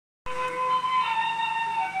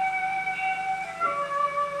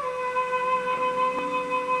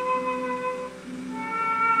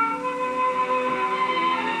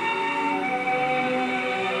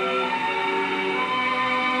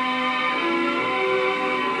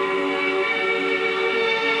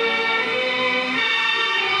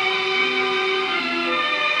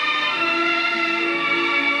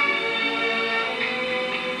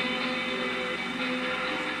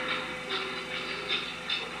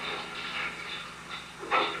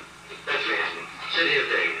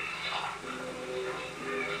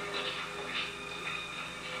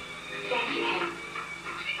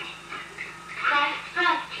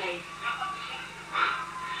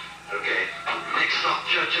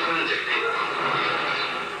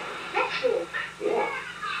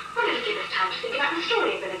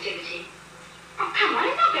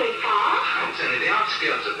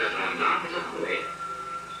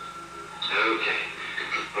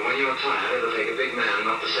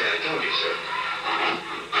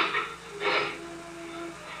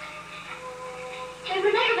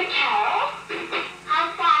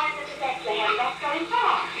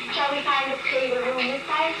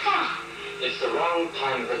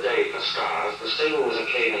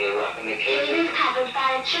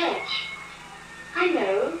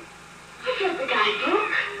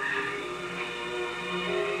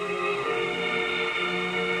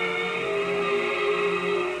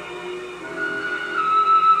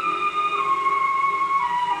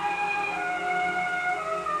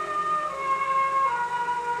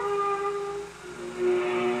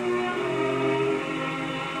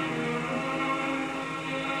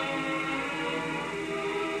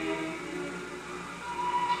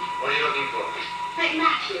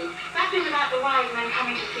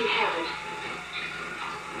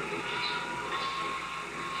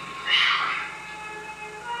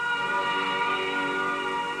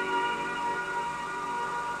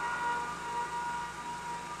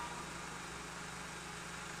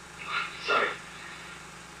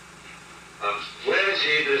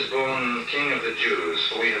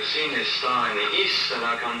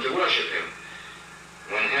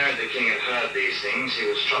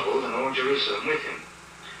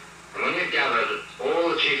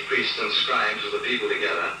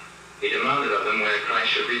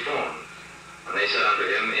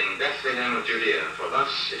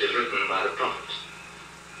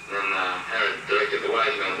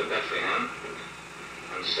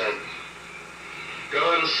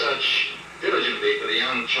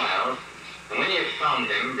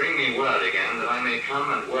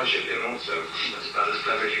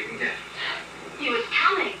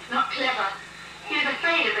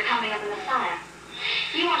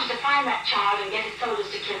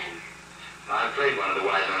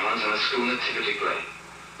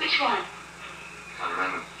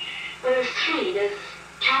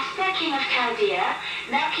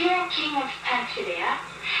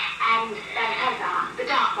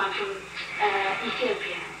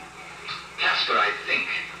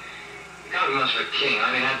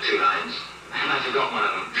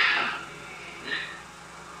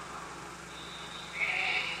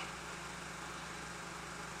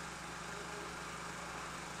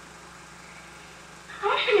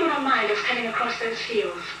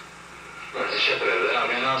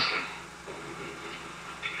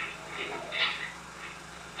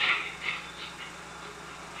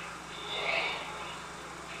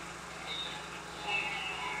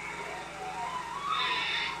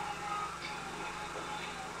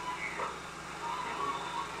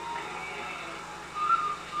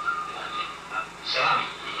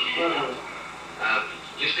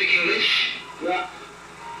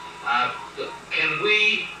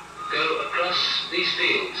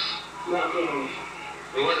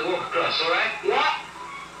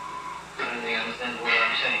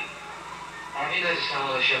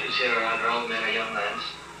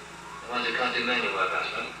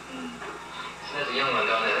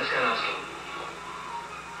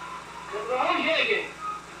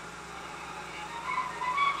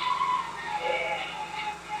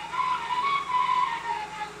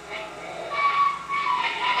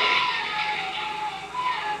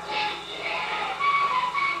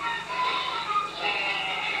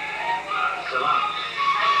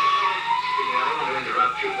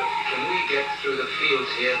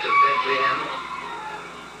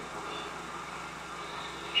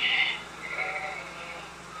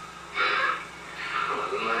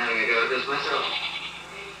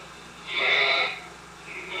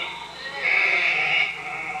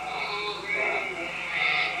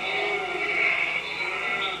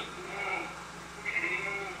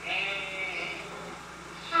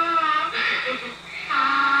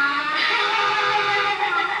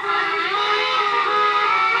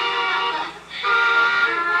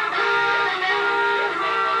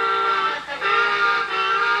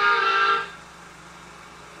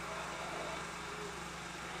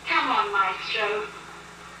on, Maestro.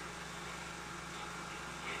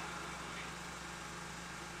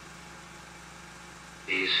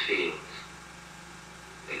 These fields.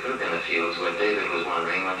 They could have been the fields where David was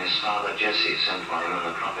wandering when his father Jesse sent for him on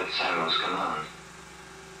the prophet Samuel's command.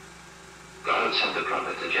 God had sent the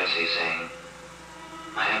prophet to Jesse, saying,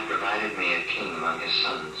 I have provided me a king among his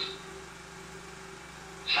sons.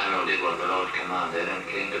 Samuel did what the Lord commanded and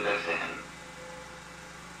came to Bethlehem.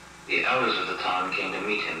 The elders of the town came to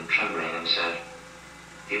meet him, trembling, and said,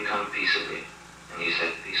 Do you come peaceably? And he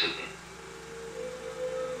said, Peaceably.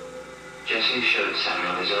 Jesse showed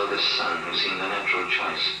Samuel his eldest son, who seemed the natural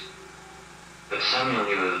choice. But Samuel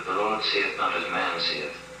knew that the Lord seeth not as man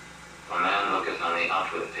seeth. For man looketh on the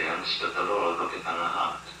outward appearance, but the Lord looketh on the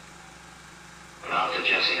heart. And after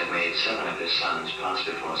Jesse had made 7 of his sons pass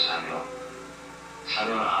before Samuel,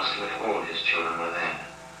 Samuel asked him if all his children were there.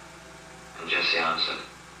 And Jesse answered,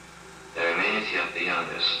 There remaineth yet the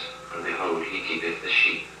youngest, and behold, he keepeth the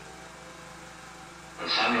sheep. And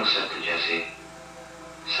Samuel said to Jesse,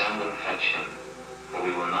 Send and fetch him, for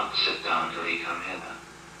we will not sit down till he come hither.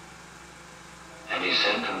 And he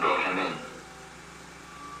sent and brought him in.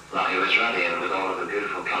 Now he was radiant with all of a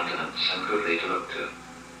beautiful countenance, and goodly to look to.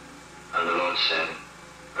 And the Lord said,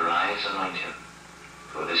 Arise, anoint him,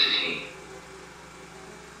 for this is he.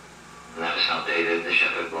 And that is how David, the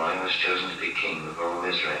shepherd boy, was chosen to be king over all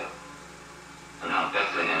Israel, and how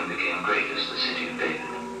Bethlehem became great as the city of David.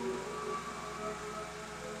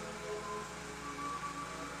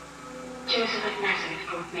 Joseph of Nazareth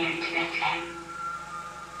brought Mary to Bethlehem.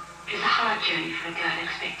 It was a hard journey for a girl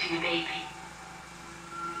expecting a baby.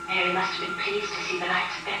 Mary must have been pleased to see the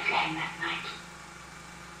lights of Bethlehem that night.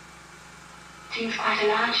 It seems quite a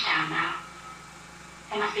large town now.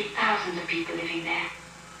 There must be thousands of people living there,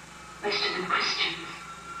 most of them Christians.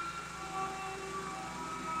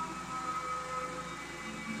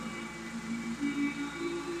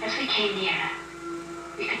 As we came nearer,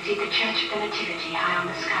 we could see the Church of the Nativity high on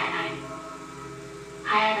the skyline,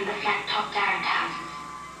 higher than the flat-topped Arab houses,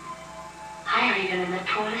 higher even than the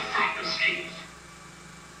tallest cypress trees.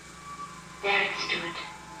 There it stood,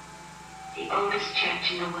 the oldest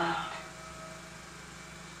church in the world.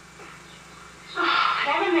 Oh,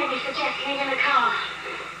 whatever made me suggest leaving the car?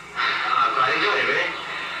 I quite enjoy it, really.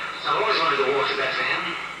 I've always wanted to walk to Bethlehem.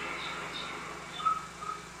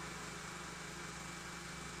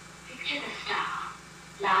 Picture the star,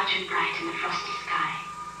 large and bright in the frosty sky,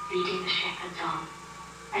 leading the shepherds on.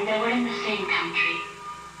 And they were in the same country,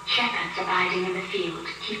 shepherds abiding in the field,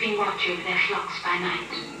 keeping watch over their flocks by night.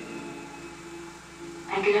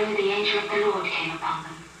 And lo, the angel of the Lord came upon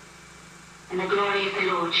them, and the glory of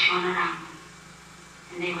the Lord shone around them,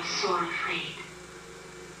 and they were sore afraid.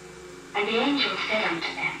 And the angel said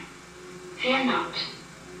unto them, Fear not,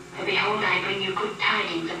 for behold, I bring you good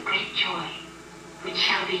tidings of great joy, which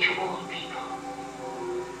shall be to all people.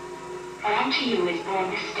 For unto you is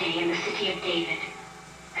born this day in the city of David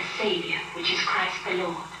a Saviour, which is Christ the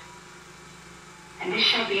Lord. And this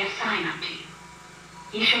shall be a sign unto you.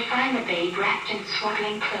 Ye shall find the babe wrapped in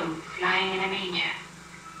swaddling clothes, lying in a manger.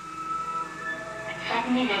 And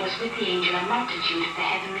suddenly there was with the angel a multitude of the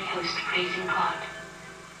heavenly host praising God,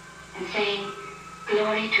 and saying,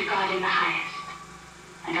 Glory to God in the highest,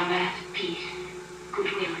 and on earth peace,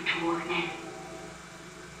 goodwill toward men.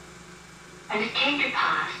 And it came to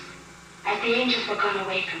pass, as the angels were gone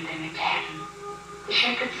away from them into heaven, the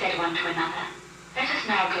shepherds said one to another, Let us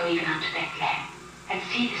now go even unto Bethlehem, and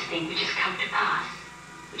see this thing which is come to pass,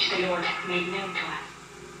 which the Lord hath made known to us.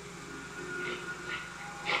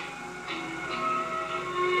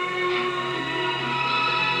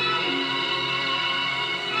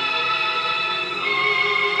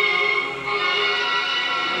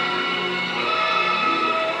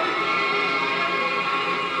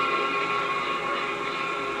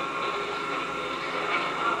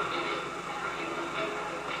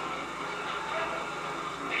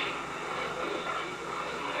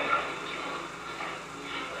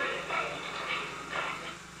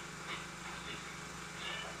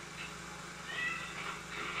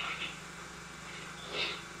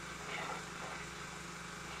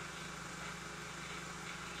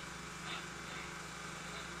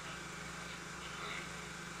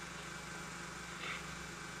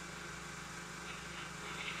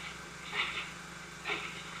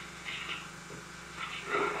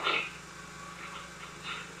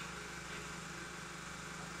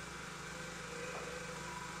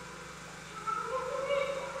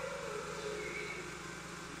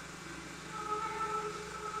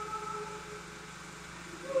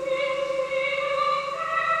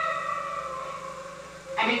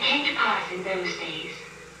 And it came to pass in those days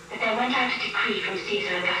that there there went out a decree from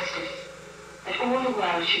Caesar Augustus that all the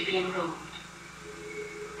world should be enrolled.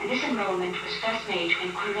 And this enrollment was first made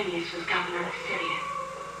when Quirinius was governor of Syria.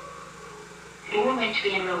 And all went to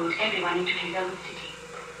be enrolled, everyone into his own city.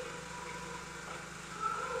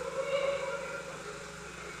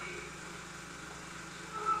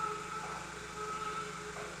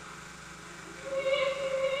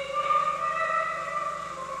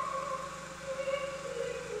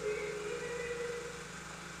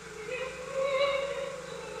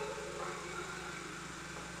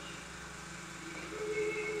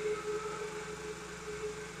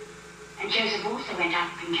 Joseph also went up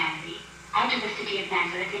from Galilee, out of the city of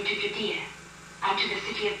Nazareth into Judea, unto the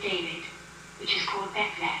city of David, which is called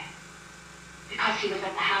Bethlehem, because he was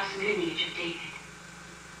of the house and lineage of David,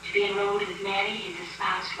 to be enrolled with Mary, his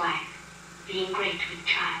espoused wife, being great with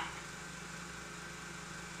child.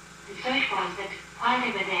 And so it was that, while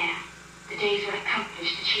they were there, the days were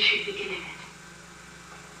accomplished that she should be delivered.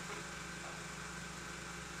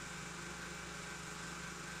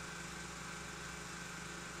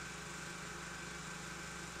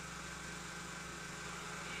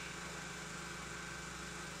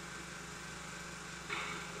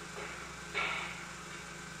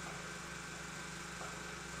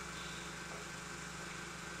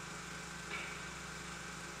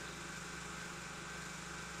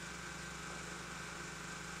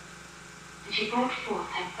 She brought forth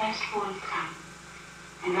her firstborn son,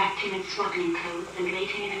 and wrapped him in swaddling clothes, and laid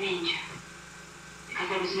him in a manger, because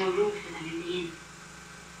there was no room for them in the inn.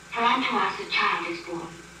 For unto us a child is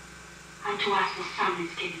born, unto us a son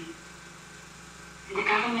is given, and the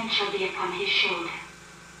government shall be upon his shoulder,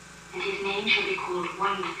 and his name shall be called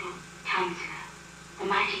Wonderful Counselor, the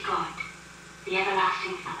Mighty God, the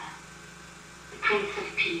Everlasting Father, the Prince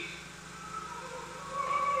of Peace.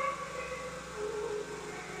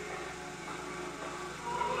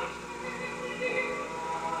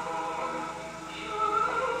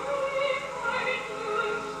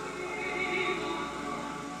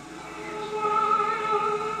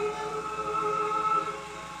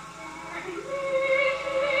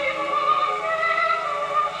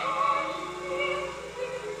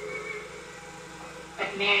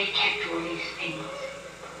 Mary kept all these things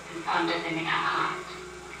and pondered them in her heart.